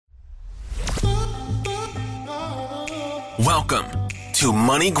Welcome to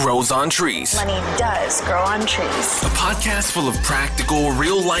Money Grows on Trees. Money does grow on trees. A podcast full of practical,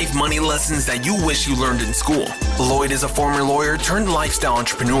 real-life money lessons that you wish you learned in school. Lloyd is a former lawyer turned lifestyle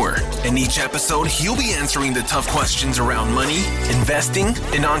entrepreneur. In each episode, he'll be answering the tough questions around money, investing,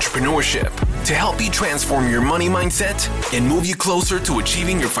 and entrepreneurship to help you transform your money mindset and move you closer to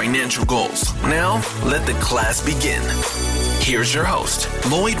achieving your financial goals. Now, let the class begin. Here's your host,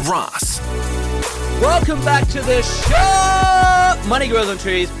 Lloyd Ross. Welcome back to the show, Money Grows on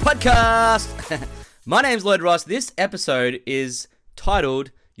Trees podcast. My name's Lloyd Ross. This episode is titled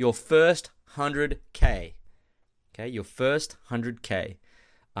Your First 100K. Okay, your first 100K.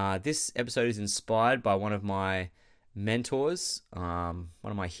 This episode is inspired by one of my mentors, one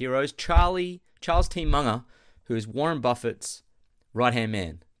of my heroes, Charles T. Munger, who is Warren Buffett's right-hand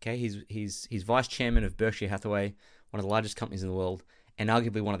man. Okay, he's vice chairman of Berkshire Hathaway, one of the largest companies in the world, and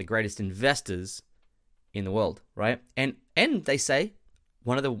arguably one of the greatest investors in the world, right? And they say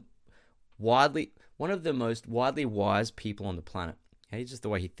one of the most widely wise people on the planet. Okay, just the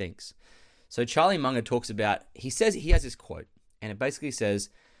way he thinks. So Charlie Munger talks about, he has this quote, and it basically says,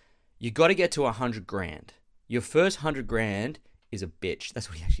 you got to get to 100 grand. Your first 100 grand is a bitch. That's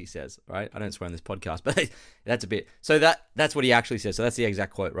what he actually says, right? I don't swear on this podcast, but that's a bit. So that's what he actually says. So that's the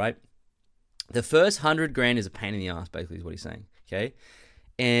exact quote, right? The first 100 grand is a pain in the ass, basically, is what he's saying, okay?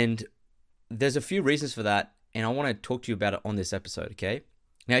 And there's a few reasons for that, and I want to talk to you about it on this episode, okay?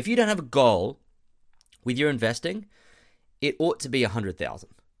 Now, if you don't have a goal with your investing, it ought to be 100,000.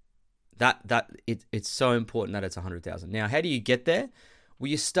 It's so important that it's 100,000. Now, how do you get there? Well,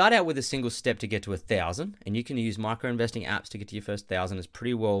 you start out with a single step to get to 1,000, and you can use micro investing apps to get to your first 1,000. It's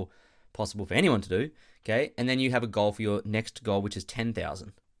pretty well possible for anyone to do, okay? And then you have a goal for your next goal, which is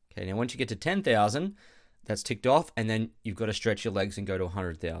 10,000. Okay, now once you get to 10,000, that's ticked off, and then you've got to stretch your legs and go to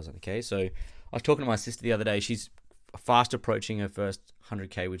 100,000, okay? So I was talking to my sister the other day. She's fast approaching her first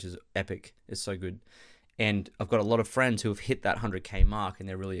 100K, which is epic. It's so good. And I've got a lot of friends who have hit that 100K mark, and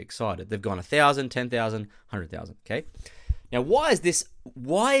they're really excited. They've gone 1,000, 10,000, 100,000, okay? Now, why is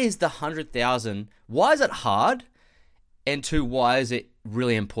the 100,000, why is it hard? And two, why is it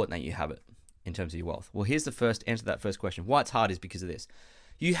really important that you have it in terms of your wealth? Well, here's the first answer to that first question. Why it's hard is because of this.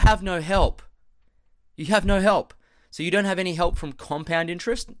 You have no help. You have no help. So you don't have any help from compound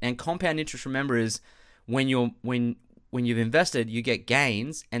interest. And compound interest, remember, is when you've invested, you get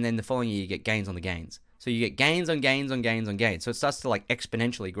gains, and then the following year you get gains on the gains. So you get gains on gains on gains on gains. So it starts to like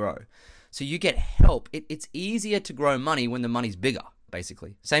exponentially grow. So you get help. It's easier to grow money when the money's bigger,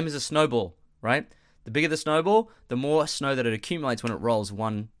 basically. Same as a snowball, right? The bigger the snowball, the more snow that it accumulates when it rolls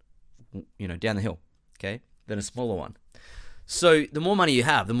down the hill, okay, than a smaller one. So the more money you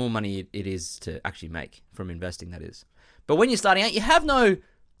have, the more money it is to actually make from investing, that is. But when you're starting out, you have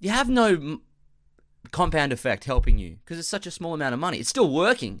no compound effect helping you because it's such a small amount of money. It's still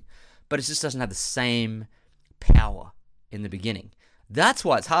working, but it just doesn't have the same power in the beginning. That's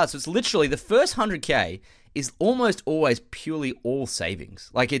why it's hard. So it's literally the first 100K is almost always purely all savings.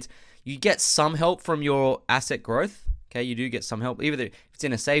 Like you get some help from your asset growth. Okay, you do get some help. Either if it's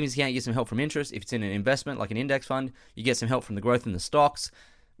in a savings account, you get some help from interest. If it's in an investment like an index fund, you get some help from the growth in the stocks.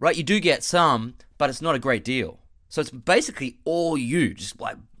 Right? You do get some, but it's not a great deal. So it's basically all you, just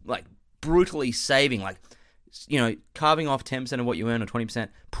like brutally saving, carving off 10% of what you earn or 20%,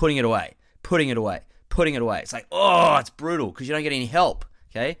 putting it away. It's like, it's brutal because you don't get any help,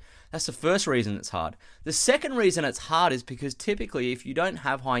 okay? That's the first reason it's hard. The second reason it's hard is because typically if you don't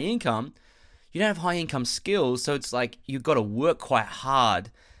have high income, you don't have high income skills, so it's like you've got to work quite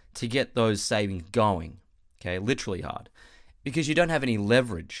hard to get those savings going, okay? Literally hard. Because you don't have any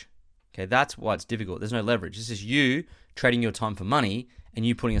leverage, okay? That's why it's difficult. There's no leverage. This is you trading your time for money and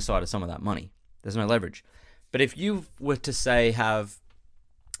you putting aside some of that money. There's no leverage. But if you were to say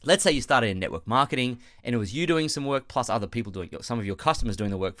let's say you started in network marketing and it was you doing some work plus other people doing it, some of your customers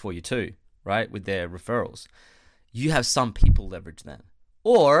doing the work for you too, right? With their referrals. You have some people leverage then.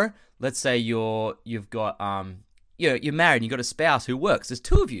 Or let's say you're married and you've got a spouse who works. There's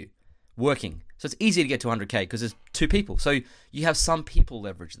two of you working. So it's easy to get to 100K because there's two people. So you have some people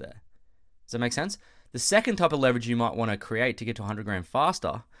leverage there. Does that make sense? The second type of leverage you might want to create to get to 100 grand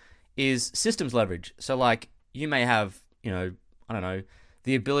faster is systems leverage. So like you may have,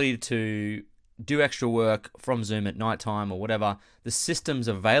 the ability to do extra work from Zoom at nighttime or whatever. The systems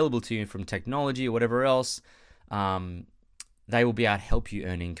available to you from technology or whatever else, they will be able to help you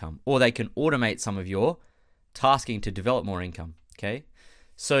earn income. Or they can automate some of your tasking to develop more income, okay?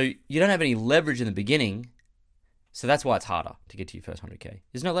 So you don't have any leverage in the beginning, so that's why it's harder to get to your first 100K.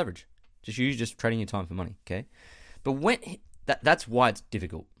 There's no leverage. Just trading your time for money, okay? But that's why it's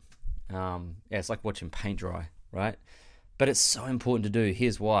difficult. It's like watching paint dry, right? But it's so important to do.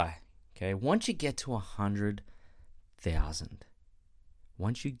 Here's why. Okay, once you get to 100,000,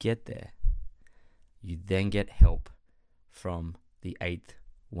 once you get there, you then get help from the eighth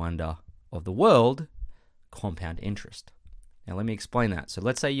wonder of the world, compound interest. Now let me explain that. So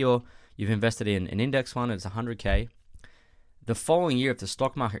let's say you've invested in an index fund and it's 100K. The following year, if the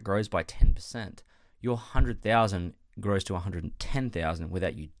stock market grows by 10%, your 100,000 grows to 110,000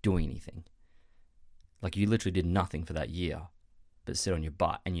 without you doing anything. Like you literally did nothing for that year, but sit on your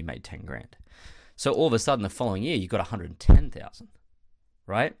butt and you made 10 grand. So all of a sudden the following year, you got 110,000,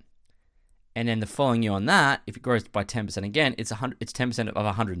 right? And then the following year on that, if it grows by 10% again, it's 10% of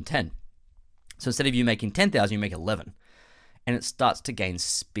 110. So instead of you making 10,000, you make 11. And it starts to gain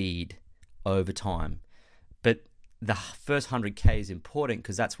speed over time. But the first 100K is important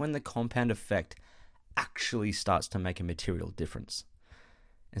because that's when the compound effect actually starts to make a material difference.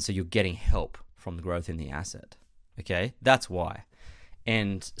 And so you're getting help from the growth in the asset. Okay? That's why.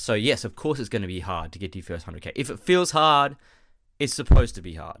 And so yes, of course it's going to be hard to get to your first 100K. If it feels hard, it's supposed to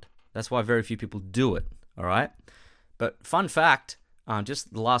be hard. That's why very few people do it. All right? But fun fact,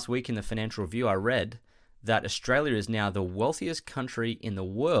 just last week in the Financial Review, I read that Australia is now the wealthiest country in the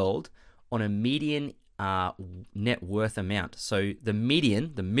world on a median net worth amount. So the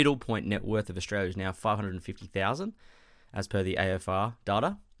median, the middle point net worth of Australia is now 550,000 as per the AFR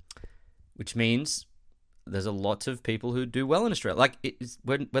data, which means there's a lot of people who do well in Australia. Like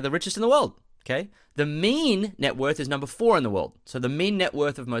we're the richest in the world, okay? The mean net worth is number 4 in the world. So the mean net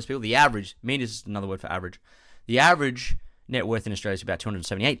worth of most people, the average, mean is just another word for average. The average net worth in Australia is about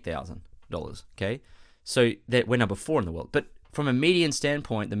 $278,000, okay? So we're number 4 in the world. But from a median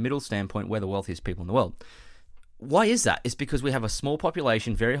standpoint, the middle standpoint, we're the wealthiest people in the world. Why is that? It's because we have a small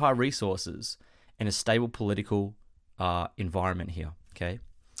population, very high resources, and a stable political environment here, okay?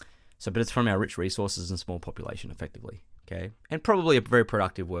 So, but it's from our rich resources and small population, effectively, okay? And probably a very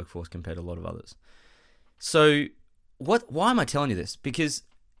productive workforce compared to a lot of others. So, why am I telling you this? Because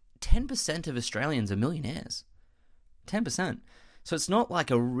 10% of Australians are millionaires. 10%. So it's not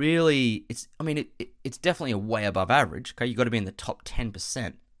like it's definitely a way above average, okay? You've got to be in the top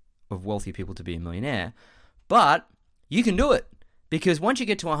 10% of wealthy people to be a millionaire. But you can do it because once you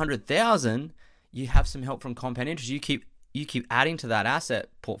get to 100,000, you have some help from compound interest. You keep adding to that asset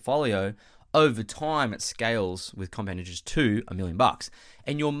portfolio. Over time, it scales with compound interest to $1 million,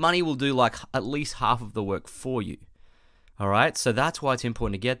 and your money will do like at least half of the work for you. All right, so that's why it's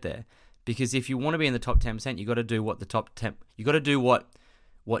important to get there, because if you want to be in the top 10%, you got to do what the top 10. You got to do what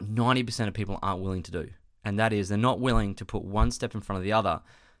 90% of people aren't willing to do, and that is they're not willing to put one step in front of the other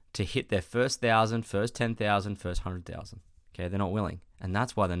to hit their first 1,000, first 10,000, first 100,000. Okay, they're not willing, and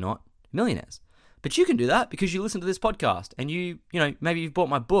that's why they're not millionaires. But you can do that because you listen to this podcast and you know, maybe you've bought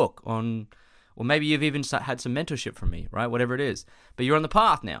my book or maybe you've even had some mentorship from me, right? Whatever it is. But you're on the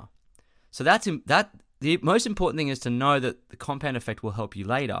path now. So the most important thing is to know that the compound effect will help you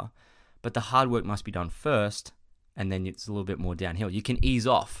later, but the hard work must be done first, and then it's a little bit more downhill. You can ease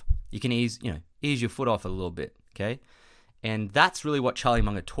off. You can ease your foot off a little bit, okay? And that's really what Charlie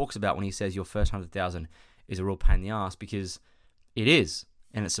Munger talks about when he says your first 100,000 is a real pain in the ass, because it is,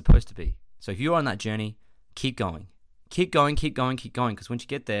 and it's supposed to be. So if you're on that journey, keep going. Keep going, because once you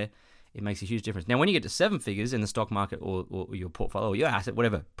get there, it makes a huge difference. Now, when you get to 7 figures in the stock market or your portfolio or your asset,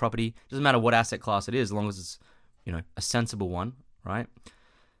 whatever, property, doesn't matter what asset class it is, as long as it's, a sensible one, right?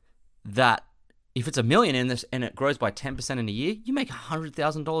 That if it's $1 million in this and it grows by 10% in a year, you make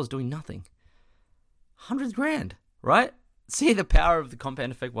 $100,000 doing nothing. 100 grand, right? See the power of the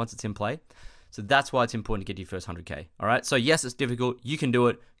compound effect once it's in play. So that's why it's important to get your first 100K. All right. So yes, it's difficult. You can do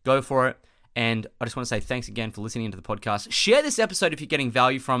it. Go for it. And I just want to say thanks again for listening to the podcast. Share this episode if you're getting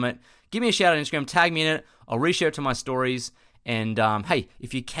value from it. Give me a shout out on Instagram. Tag me in it. I'll reshare it to my stories. And hey,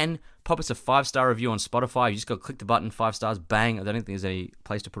 if you can, pop us a 5-star review on Spotify. You just got to click the button, 5 stars, bang. I don't think there's any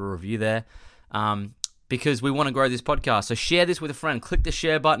place to put a review there. Because we want to grow this podcast. So share this with a friend. Click the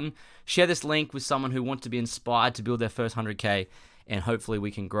share button. Share this link with someone who wants to be inspired to build their first 100K. And hopefully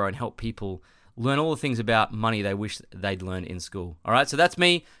we can grow and help people learn all the things about money they wish they'd learned in school. All right, so that's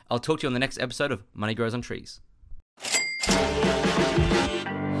me. I'll talk to you on the next episode of Money Grows on Trees.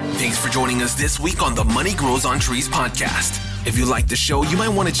 Thanks for joining us this week on the Money Grows on Trees podcast. If you like the show, you might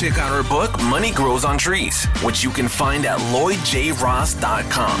want to check out our book, Money Grows on Trees, which you can find at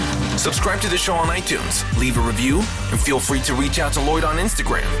LloydJRoss.com. Subscribe to the show on iTunes, leave a review, and feel free to reach out to Lloyd on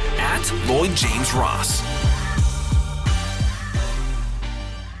Instagram at LloydJamesRoss.